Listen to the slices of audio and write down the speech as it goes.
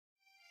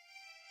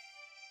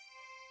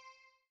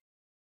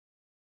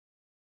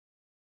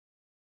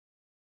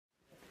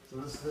So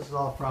this is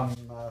all from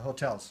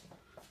hotels.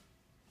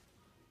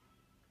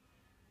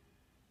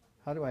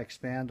 How do I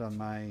expand on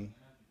my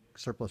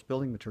surplus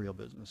building material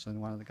business? And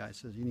one of the guys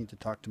says, you need to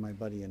talk to my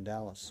buddy in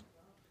Dallas.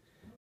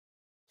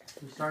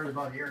 We started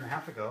about a year and a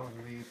half ago,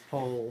 and we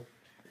pull,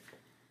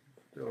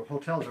 the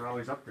hotels are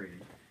always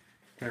upgrading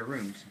their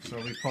rooms. So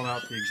we pull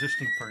out the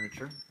existing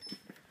furniture,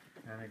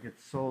 and it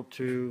gets sold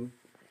to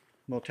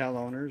motel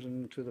owners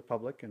and to the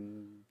public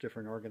and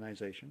different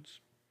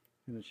organizations.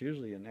 And it's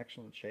usually in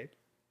excellent shape.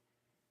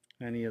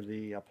 Any of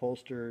the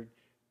upholstered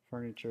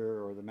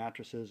furniture or the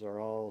mattresses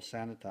are all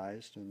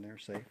sanitized and they're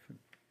safe.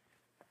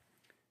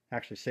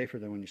 Actually safer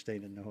than when you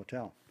stayed in the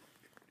hotel.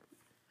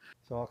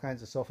 So all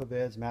kinds of sofa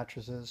beds,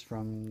 mattresses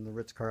from the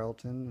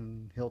Ritz-Carlton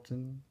and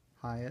Hilton,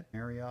 Hyatt,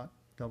 Marriott,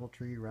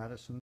 Doubletree,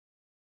 Radisson.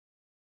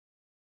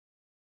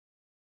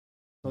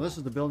 So this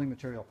is the building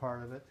material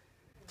part of it.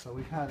 So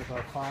we've had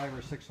about 5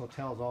 or 6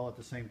 hotels all at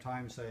the same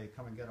time say,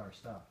 come and get our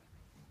stuff.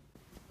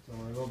 So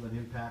we're a little bit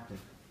impacted.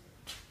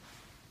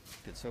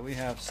 So we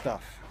have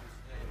stuff.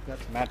 We've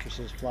got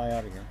mattresses fly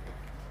out of here,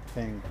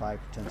 paying 5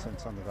 to 10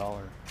 cents on the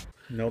dollar.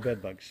 No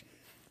bed bugs.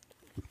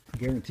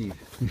 Guaranteed.